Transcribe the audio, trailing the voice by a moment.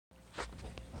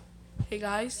Hey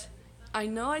guys, I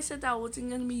know I said that I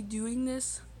wasn't going to be doing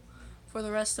this for the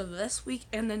rest of this week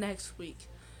and the next week,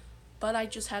 but I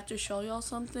just have to show y'all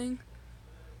something.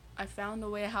 I found a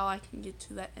way how I can get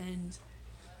to the end.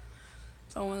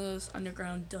 It's on one of those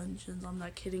underground dungeons. I'm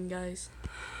not kidding, guys.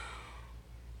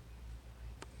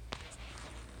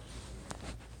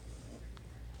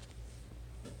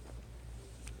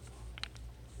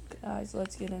 Guys,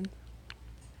 let's get in.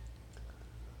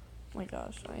 Oh my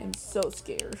gosh, I am so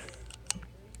scared.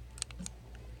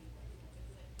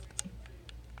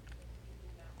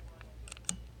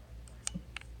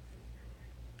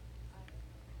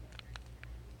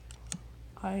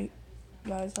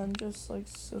 Guys, I'm just like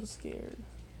so scared.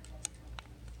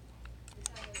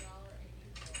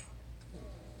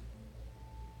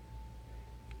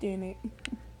 Damn it.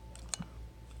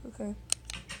 Okay.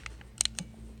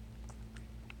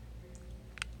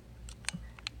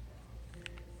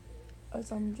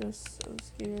 Guys, I'm just so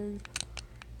scared.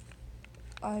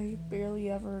 I barely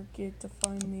ever get to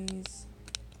find these.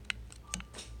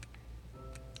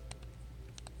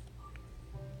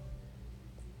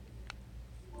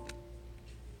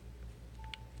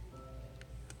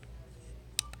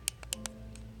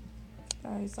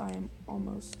 Guys, I am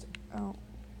almost out.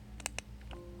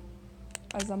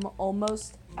 Guys, I'm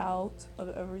almost out of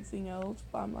everything else,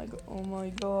 but I'm like, oh my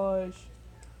gosh.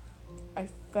 I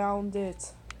found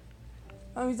it.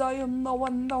 I am no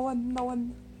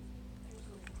one.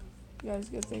 You guys,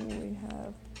 good thing we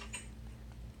have.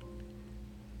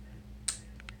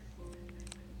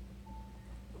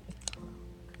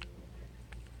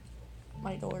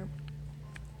 My door.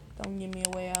 Don't give me a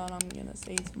way out, I'm gonna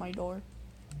say it's my door.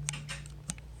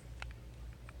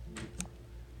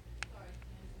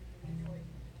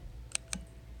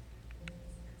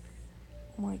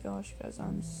 Oh my gosh, guys,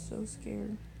 I'm so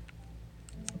scared.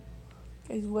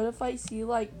 Guys, what if I see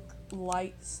like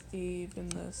Light Steve in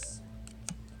this?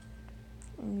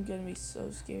 I'm gonna be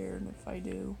so scared if I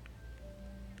do.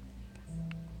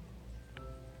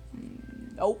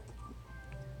 Nope.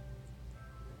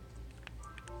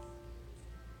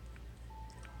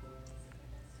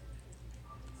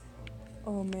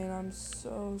 Oh man, I'm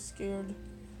so scared.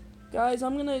 Guys,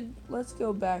 let's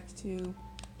go back to,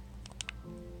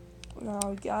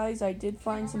 guys, I did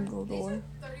find some gold ore. These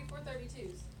are 34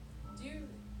 32s. Do you?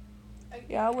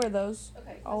 Yeah, I'll wear those.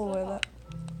 Okay. I'll wear that.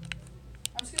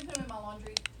 I'm just gonna put them in my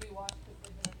laundry to be washed because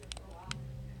they've been up here for a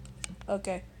while.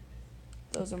 Okay.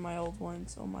 Those are my old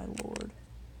ones. Oh my lord.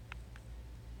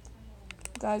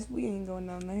 Guys, we ain't going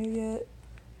down there yet.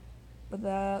 But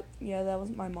that was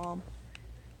my mom.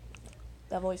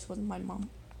 That voice wasn't my mom.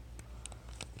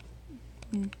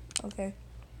 Okay.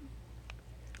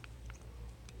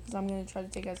 So I'm gonna try to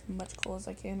take as much coal as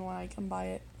I can when I come by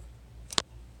it.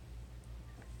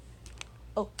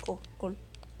 Oh, cool. So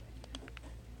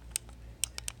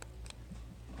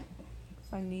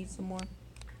I need some more.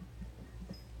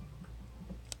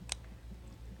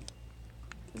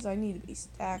 Because I need to be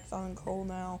stacked on coal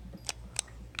now.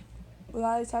 But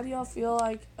guys, how do y'all feel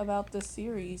like about this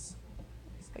series?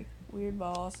 It's like weird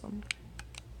but awesome.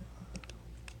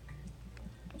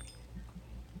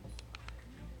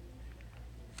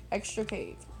 Extra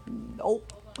cave.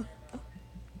 Nope.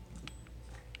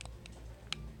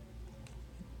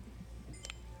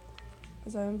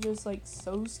 Because I'm just like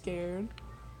so scared.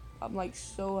 I'm like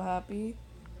so happy.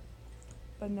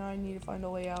 But now I need to find a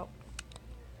way out.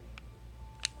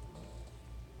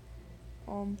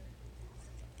 I'm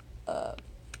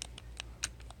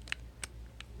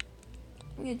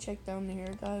gonna check down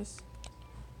here, guys.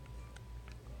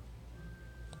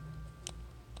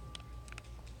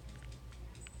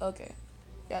 Okay.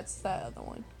 Yeah, it's that other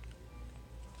one.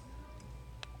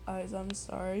 Guys, I'm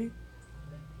sorry.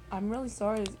 I'm really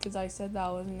sorry because I said that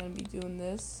I wasn't gonna be doing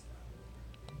this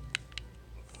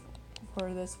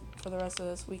for the rest of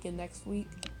this week and next week.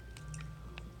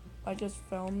 I just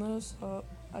found this.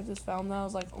 I just found that. I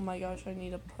was like, oh my gosh, I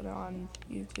need to put it on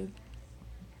YouTube.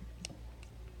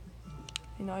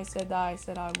 You know, I said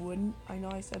that I wouldn't. I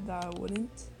know I said that I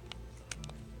wouldn't.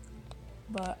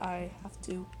 But I have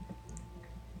to.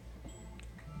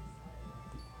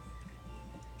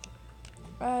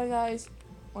 Alright, guys.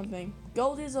 One thing.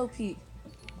 Gold is OP.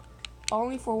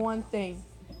 Only for one thing.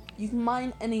 You can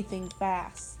mine anything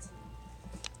fast.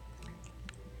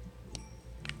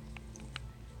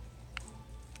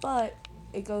 But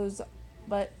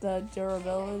the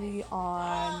durability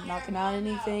on knocking out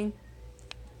anything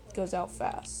goes out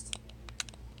fast.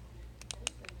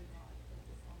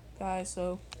 Guys,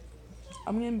 so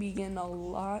I'm gonna be getting a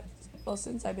lot. Well,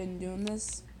 since I've been doing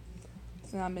this,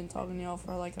 since I've been talking to y'all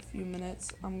for like a few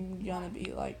minutes, I'm gonna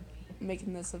be like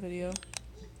making this a video.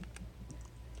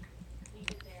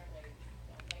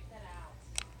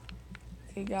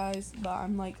 Okay, guys, but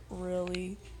I'm like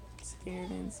really scared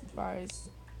and surprised.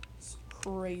 It's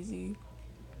crazy.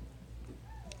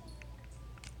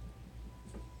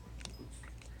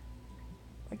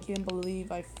 I can't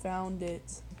believe I found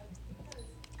it.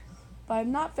 But I've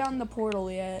not found the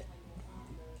portal yet.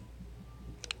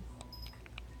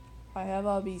 If I have,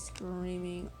 I'll be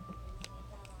screaming.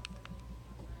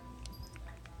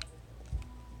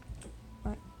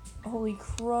 Holy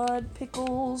crud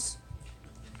pickles.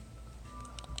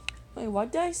 Wait, why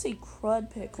did I say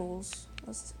crud pickles?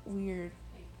 That's weird.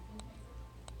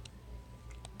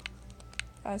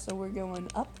 Guys, so we're going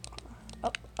up,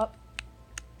 up, up.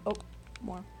 Oh,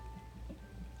 more.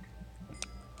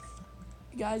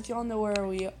 You guys, y'all know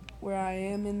where I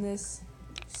am in this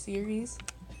series.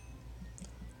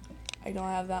 I don't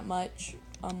have that much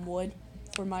wood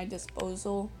for my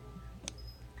disposal.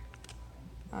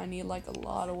 I need like a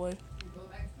lot of wood.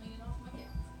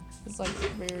 It's like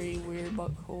very weird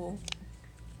but cool.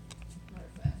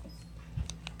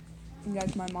 And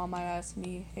guys, my mom might ask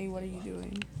me, hey, what are you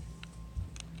doing?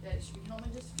 Daddy should be home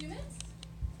in just a few minutes.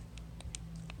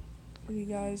 Okay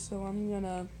guys, so I'm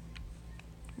gonna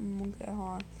okay, hold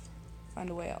on. Find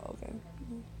a way out, okay.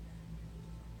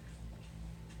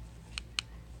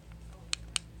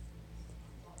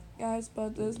 Guys,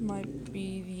 but this might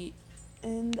be the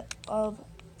end of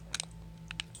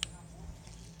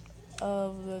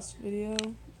this video.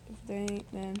 If they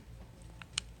ain't, then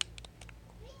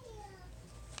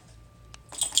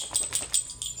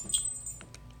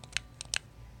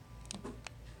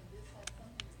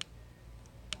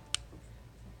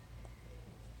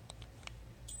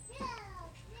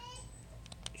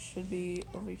it should be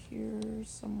over here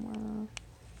somewhere.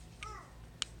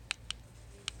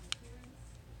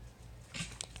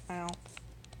 Ow.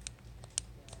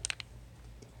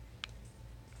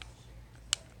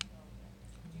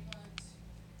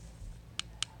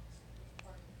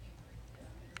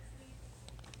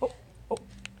 Oh, oh,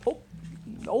 oh,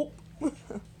 nope.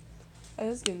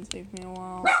 This is gonna take me a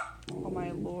while. Oh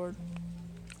my lord.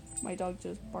 My dog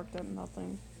just barked at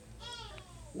nothing.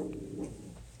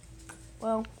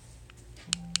 Well,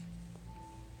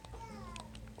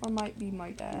 or might be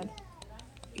my dad.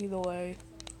 Either way.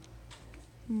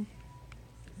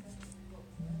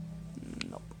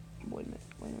 Nope. Wait a minute,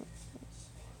 wait a minute.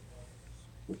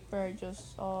 Where I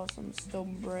just saw some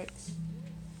stone bricks.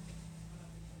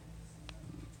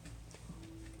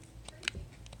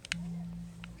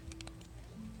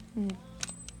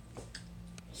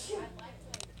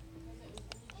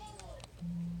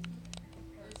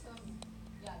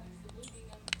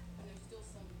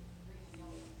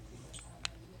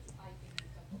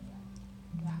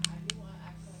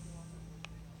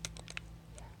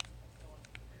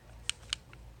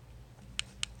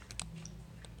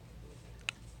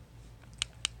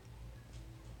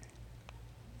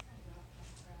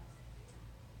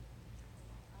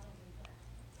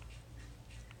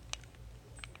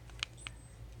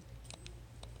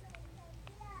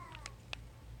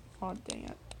 Oh dang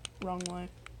it. Wrong way.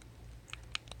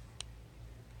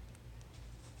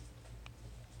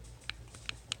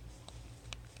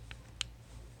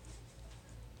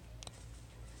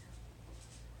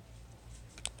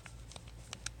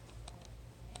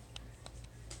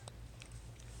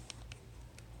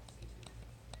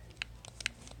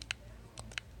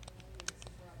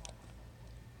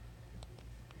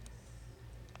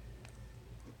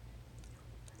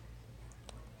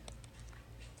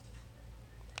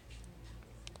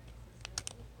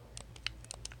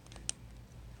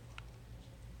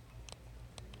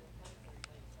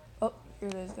 Oh, here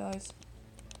it is, guys.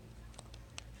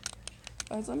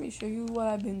 Guys, let me show you what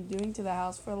I've been doing to the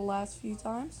house for the last few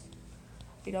times.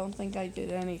 I don't think I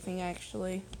did anything,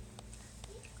 actually.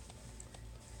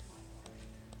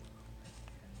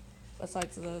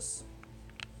 Besides this.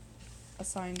 A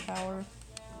sign tower.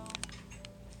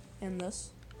 And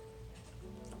this.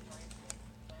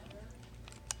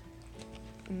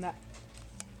 And that.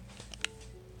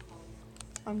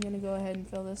 I'm gonna go ahead and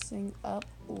fill this thing up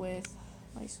with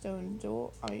my stone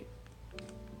door.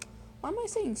 Why am I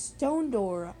saying stone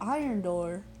door? Iron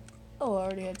door. Oh, I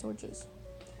already had torches.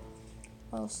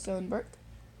 Well, stone brick.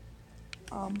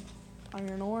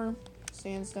 Iron ore.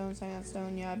 Sandstone,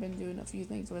 sandstone. Yeah, I've been doing a few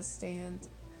things with sand.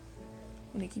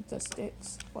 I'm gonna keep the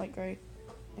sticks, like right,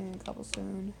 and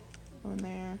cobblestone. Go in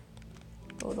there.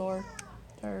 Gold ore.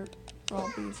 Dirt. Raw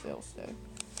beef. They'll stay.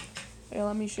 Hey,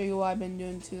 let me show you what I've been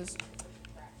doing to this.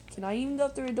 Can I even go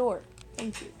through a door?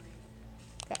 Thank you.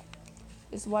 Okay.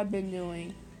 This is what I've been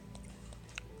doing.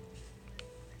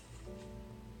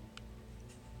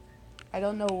 I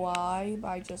don't know why, but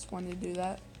I just wanted to do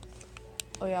that.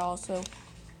 Oh yeah, also,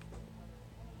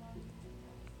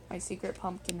 My secret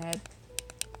pumpkin head.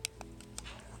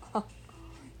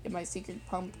 Get my secret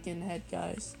pumpkin head,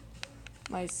 guys.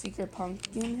 My secret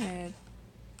pumpkin head.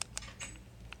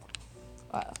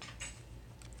 Wow.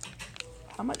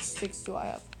 How much sticks do I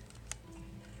have?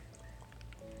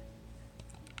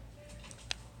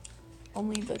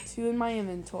 Only the 2 in my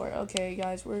inventory. Okay,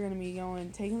 guys, we're gonna be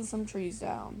taking some trees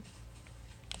down.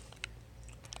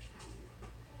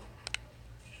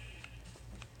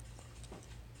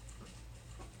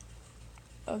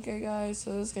 Okay, guys,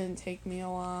 so this is gonna take me a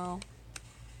while.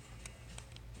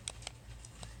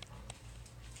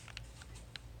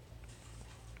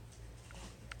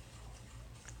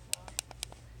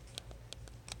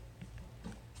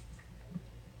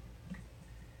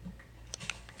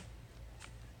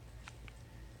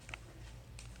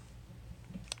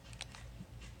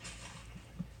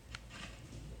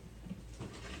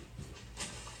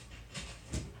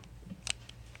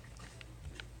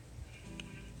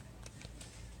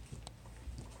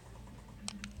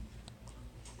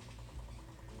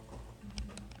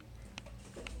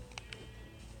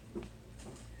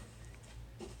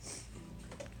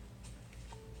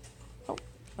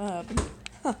 Oh, that happened.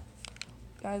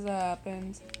 Guys, that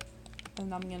happened.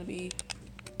 And I'm gonna be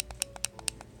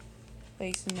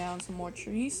placing down some more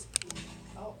trees.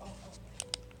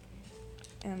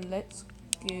 And let's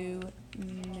go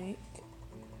make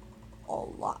a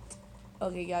lot.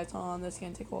 Okay, guys, hold on. This is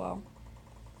gonna take a while.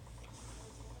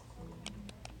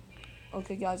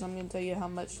 Okay, guys, I'm gonna tell you how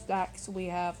much stacks we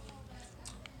have.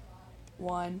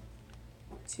 1,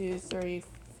 2, 3,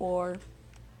 4,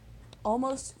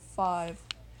 almost 5.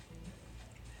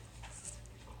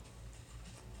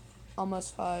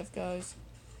 Almost 5, guys.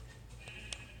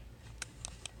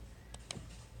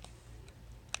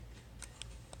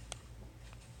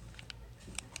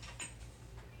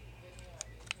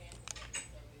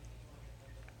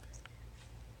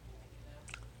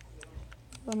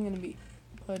 I'm gonna be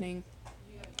putting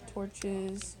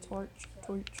torches, torch,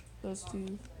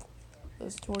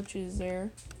 those torches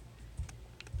there.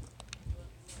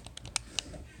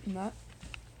 And that,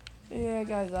 yeah,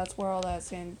 guys, that's where all that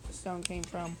sandstone came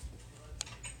from.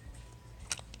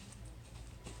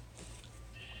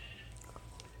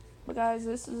 But guys,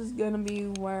 this is gonna be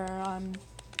where I'm.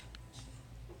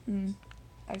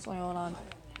 Actually, hold on.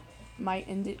 Might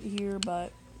end it here,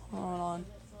 but hold on.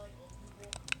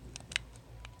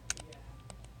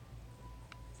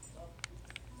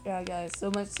 Yeah, guys,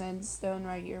 so much sandstone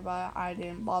right here, but I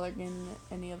didn't bother getting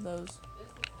any of those.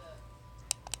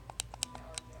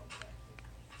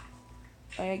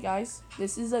 Okay, guys,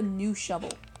 this is a new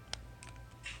shovel.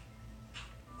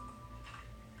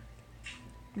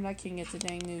 I'm not kidding, it's a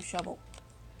dang new shovel.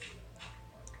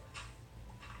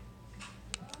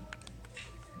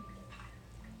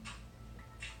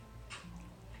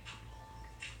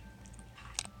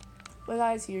 But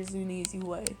guys, here's an easy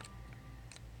way.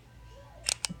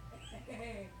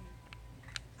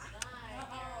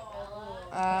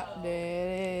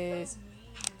 There it is.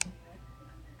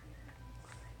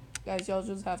 Guys, y'all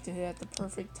just have to hit at the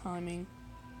perfect timing.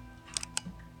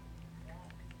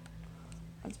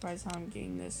 I'm surprised how I'm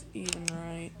getting this even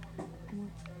right.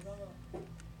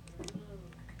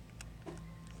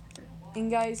 And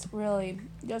guys, really,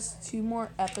 just 2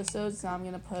 more episodes, and I'm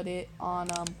gonna put it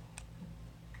on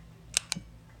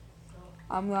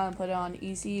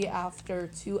easy after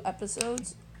 2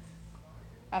 episodes.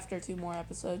 After 2 more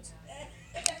episodes.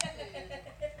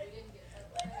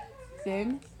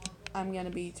 Then I'm gonna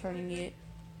be turning it.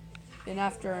 Then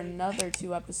after another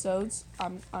 2 episodes,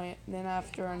 then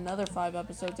after another 5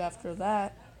 episodes after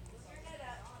that,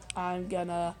 I'm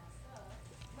gonna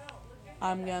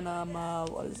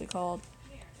what is it called?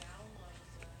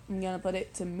 I'm gonna put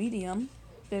it to medium.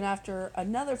 Then after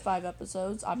another 5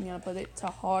 episodes, I'm gonna put it to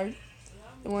hard.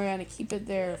 And we're gonna keep it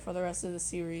there for the rest of the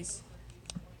series.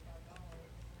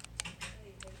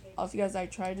 Also, guys, I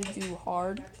tried to do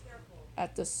hard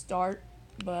at the start,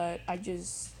 but I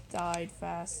just died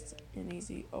fast and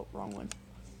easy. Oh, wrong one.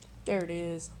 There it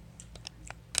is.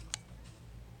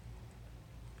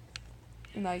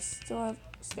 And I still have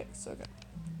sticks. Okay.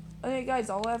 Okay, guys,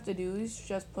 all I have to do is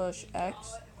just push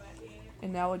X,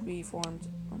 and that would be formed.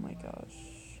 Oh my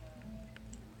gosh.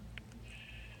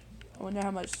 I wonder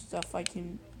how much stuff I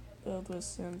can build with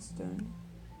sandstone.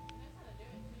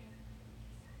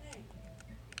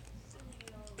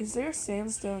 Is there a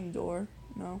sandstone door?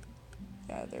 No.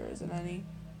 Yeah, there isn't any.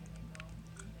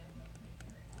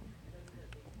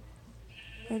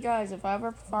 Hey guys, if I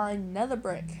ever find nether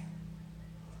brick,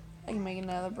 I can make a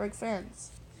nether brick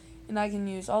fence. And I can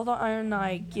use all the iron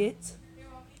I get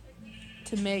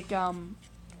to make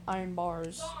iron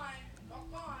bars.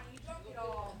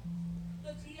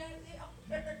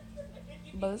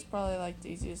 But it's probably like the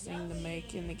easiest thing to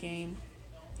make in the game.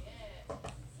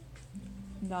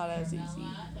 Not as easy.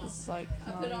 It's like I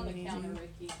not put it on the even counter,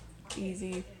 Ricky.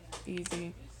 easy.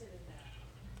 Easy.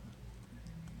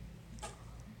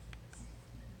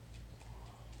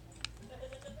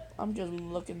 I'm just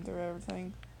looking through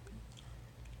everything.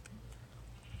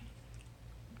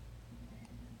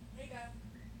 Here you go.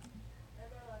 Hey,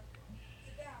 Bella.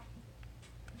 Sit down.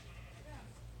 Sit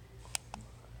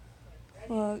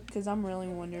down. Well, because I'm really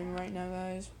wondering right now,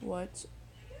 guys, what.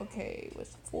 Okay,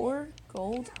 with 4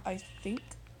 gold, I think.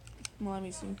 Well, let me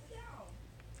see.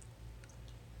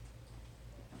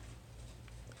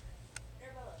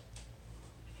 Here, Bella.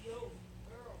 Yo,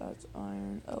 girl. That's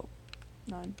iron. Oh,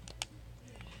 9.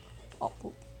 Oh,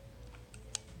 poop.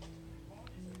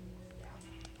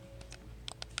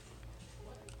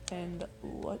 And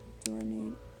what do I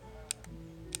need?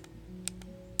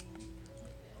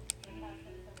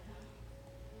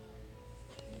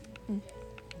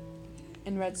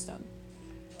 And redstone.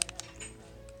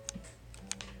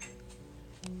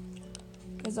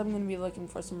 Because I'm going to be looking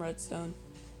for some redstone.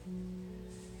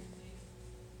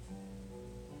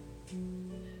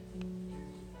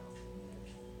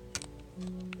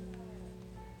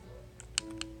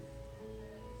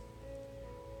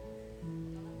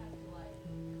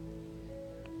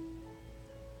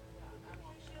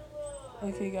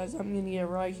 Okay, guys, I'm going to get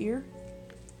right here.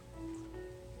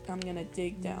 I'm going to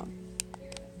dig down.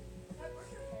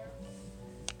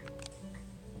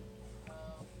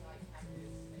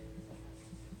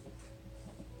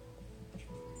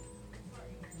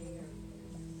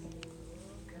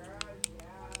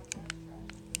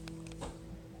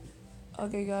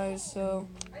 Okay, guys, so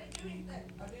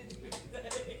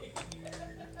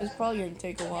it's probably going to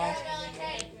take a while.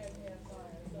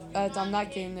 Guys, I'm not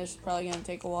kidding, this is probably going to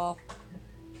take a while.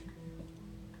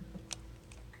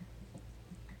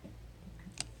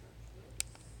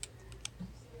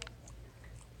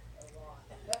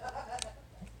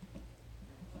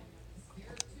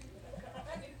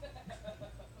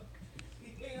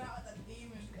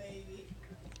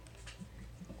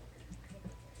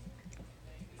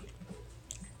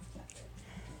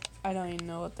 I don't even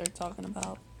know what they're talking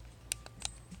about.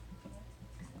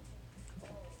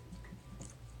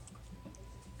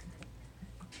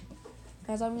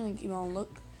 Guys, I'm going to keep on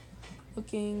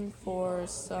looking for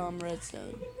some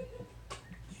redstone.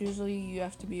 Usually you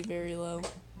have to be very low.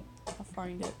 I'll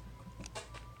find it.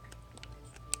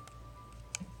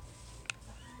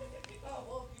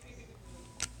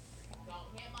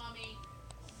 Don't hit mommy.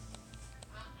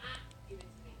 Give it to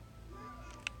me.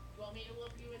 You want me to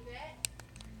whoop you with that?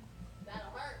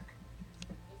 That'll hurt.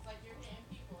 Looks like you're hitting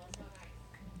people. That's not nice.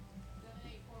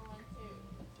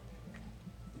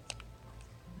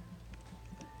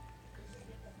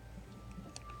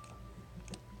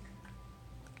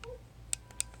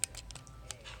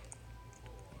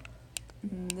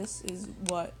 78412. This is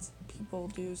what people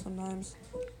do sometimes.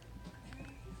 Arabella.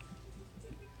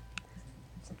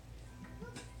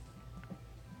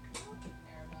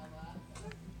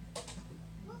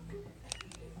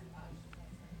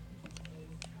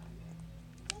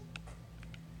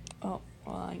 Oh,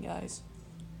 hold on, guys.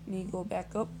 Need to go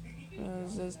back up.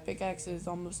 This pickaxe is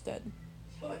almost dead.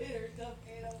 That's okay. She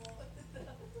doesn't learn how to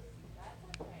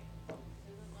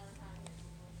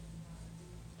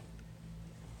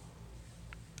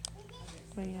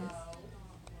Man. Get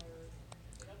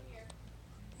over here.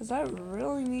 Because I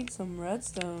really need some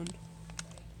redstone. Come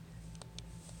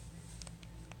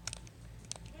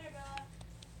here, Bella.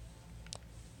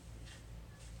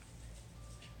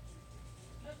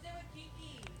 Go sit with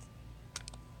Kiki.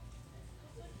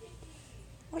 Go sit with Kiki.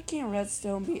 Why can't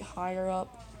redstone be higher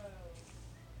up?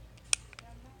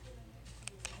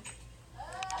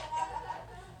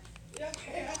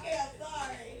 Okay, I'm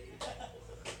sorry.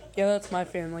 Yeah, that's my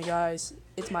family, guys.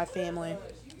 It's my family.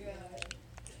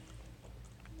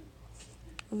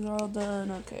 Those are all done.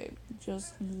 Okay,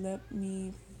 just let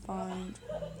me find.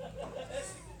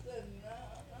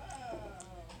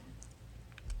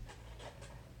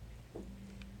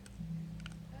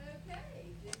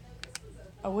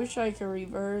 I wish I could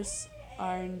reverse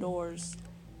iron doors.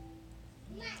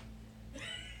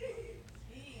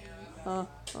 Huh.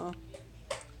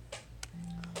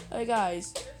 Hey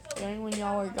guys, during when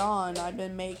y'all are gone, I've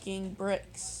been making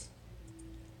bricks.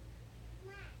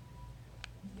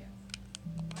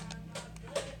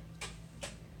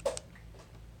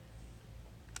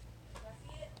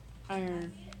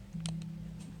 Iron.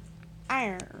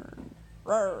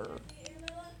 Roar.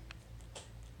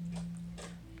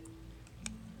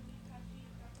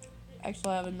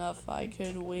 Actually, I have enough. I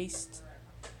could waste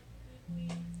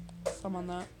some on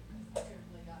that.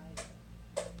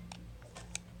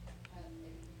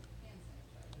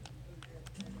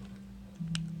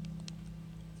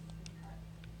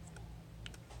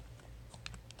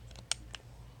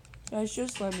 Guys,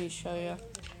 just let me show you.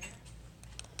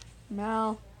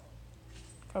 Now,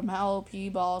 from how OP,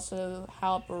 but also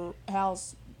how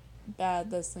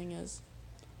bad this thing is.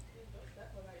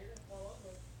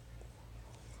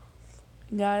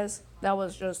 Guys, that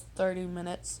was just 30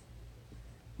 minutes.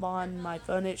 On my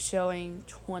phone, it's showing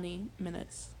 20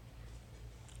 minutes.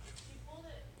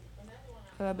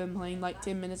 I've been playing like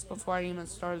 10 minutes before I even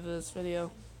started this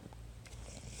video.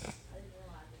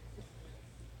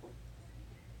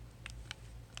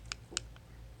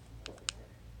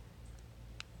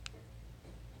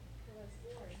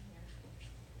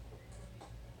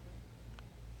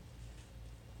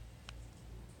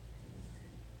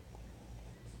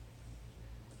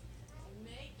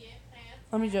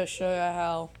 Let me just show you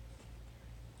how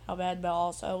bad, but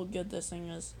also how good this thing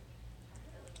is.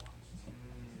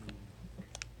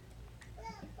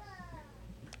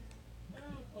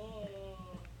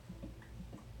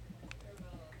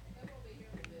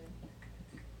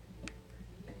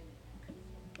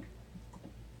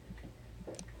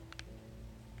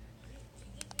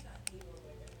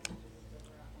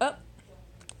 Oh,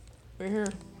 we're here.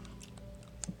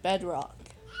 Bedrock.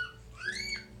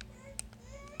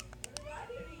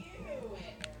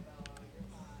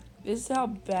 This is how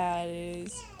bad it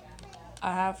is.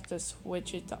 I have to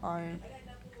switch it to iron.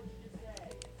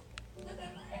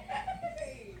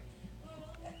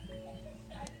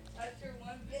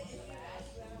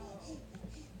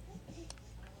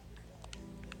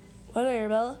 What are you,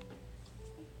 Bella?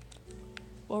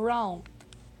 What wrong?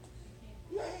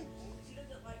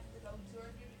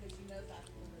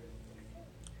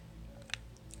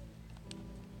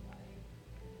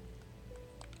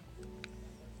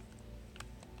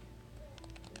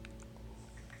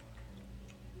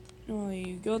 Oh,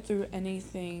 you go through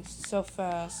anything so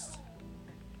fast.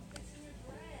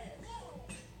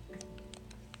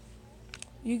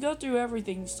 You go through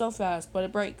everything so fast, but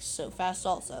it breaks so fast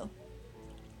also.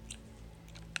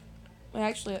 Well,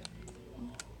 actually,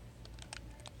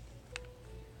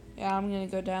 yeah, I'm gonna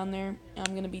go down there and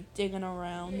I'm gonna be digging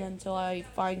around until I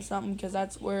find something, because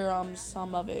that's where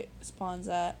some of it spawns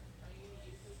at.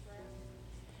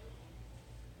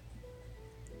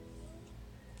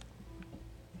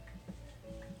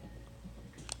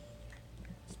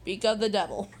 Speak of the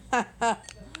devil.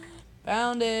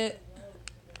 Found it.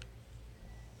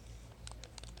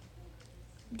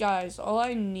 Guys, all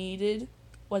I needed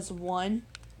was one,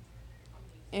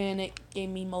 and it gave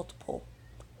me multiple.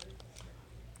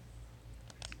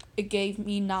 It gave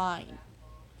me 9.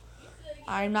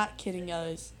 I'm not kidding,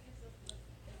 guys.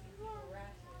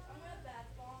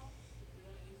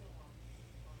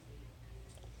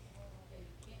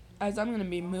 Guys, I'm gonna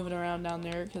be moving around down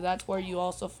there, because that's where you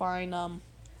also find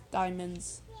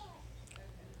diamonds.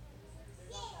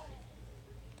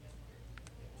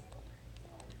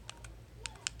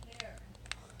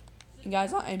 And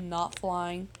guys, I am not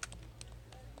flying.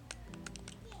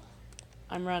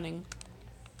 I'm running.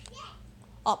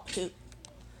 Up to.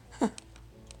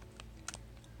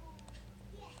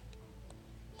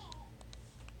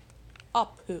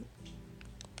 Up who?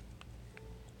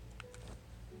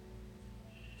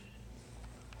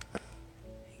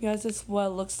 Guys, this is what it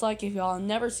looks like. If y'all have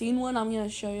never seen one, I'm gonna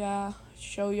show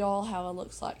y'all how it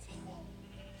looks like.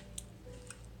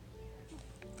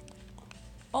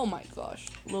 Oh my gosh,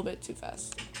 a little bit too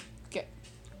fast. Okay.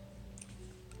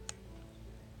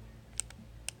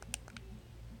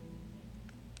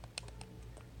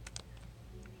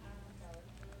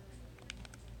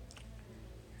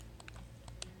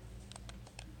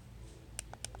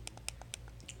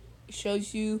 It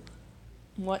shows you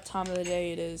what time of the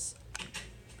day it is.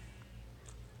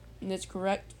 And it's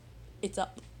correct. It's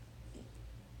up.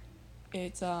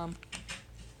 It's lunch.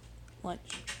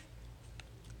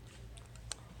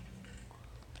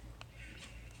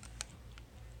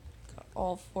 Got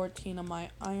all 14 of my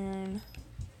iron.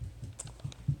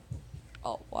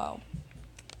 Oh wow.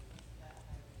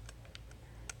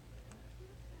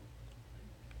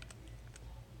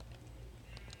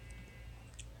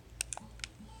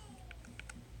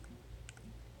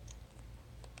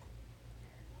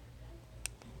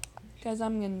 Guys,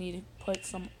 I'm gonna need to put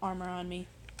some armor on me.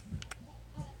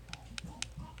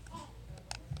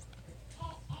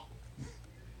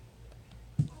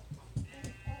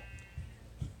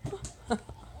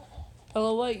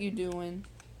 Hello, what you doing?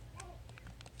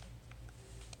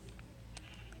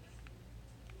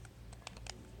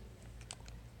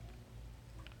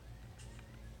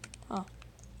 Huh.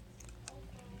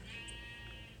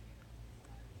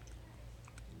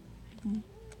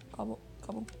 Cobble.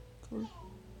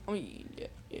 I mean, yeah.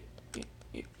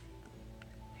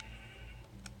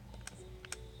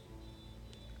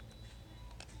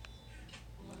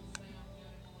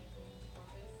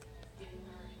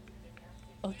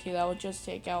 Okay, that would just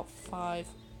take out 5.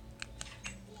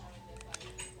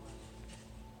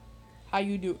 How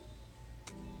you do?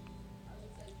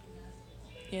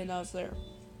 Yeah, now it's there.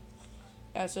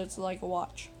 Yeah, so it's like a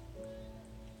watch.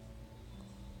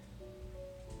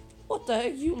 What the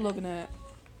heck you looking at?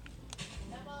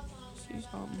 See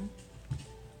something.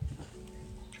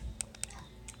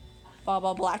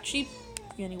 Baba Black Sheep.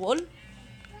 Any wood?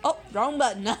 Oh, wrong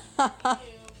button.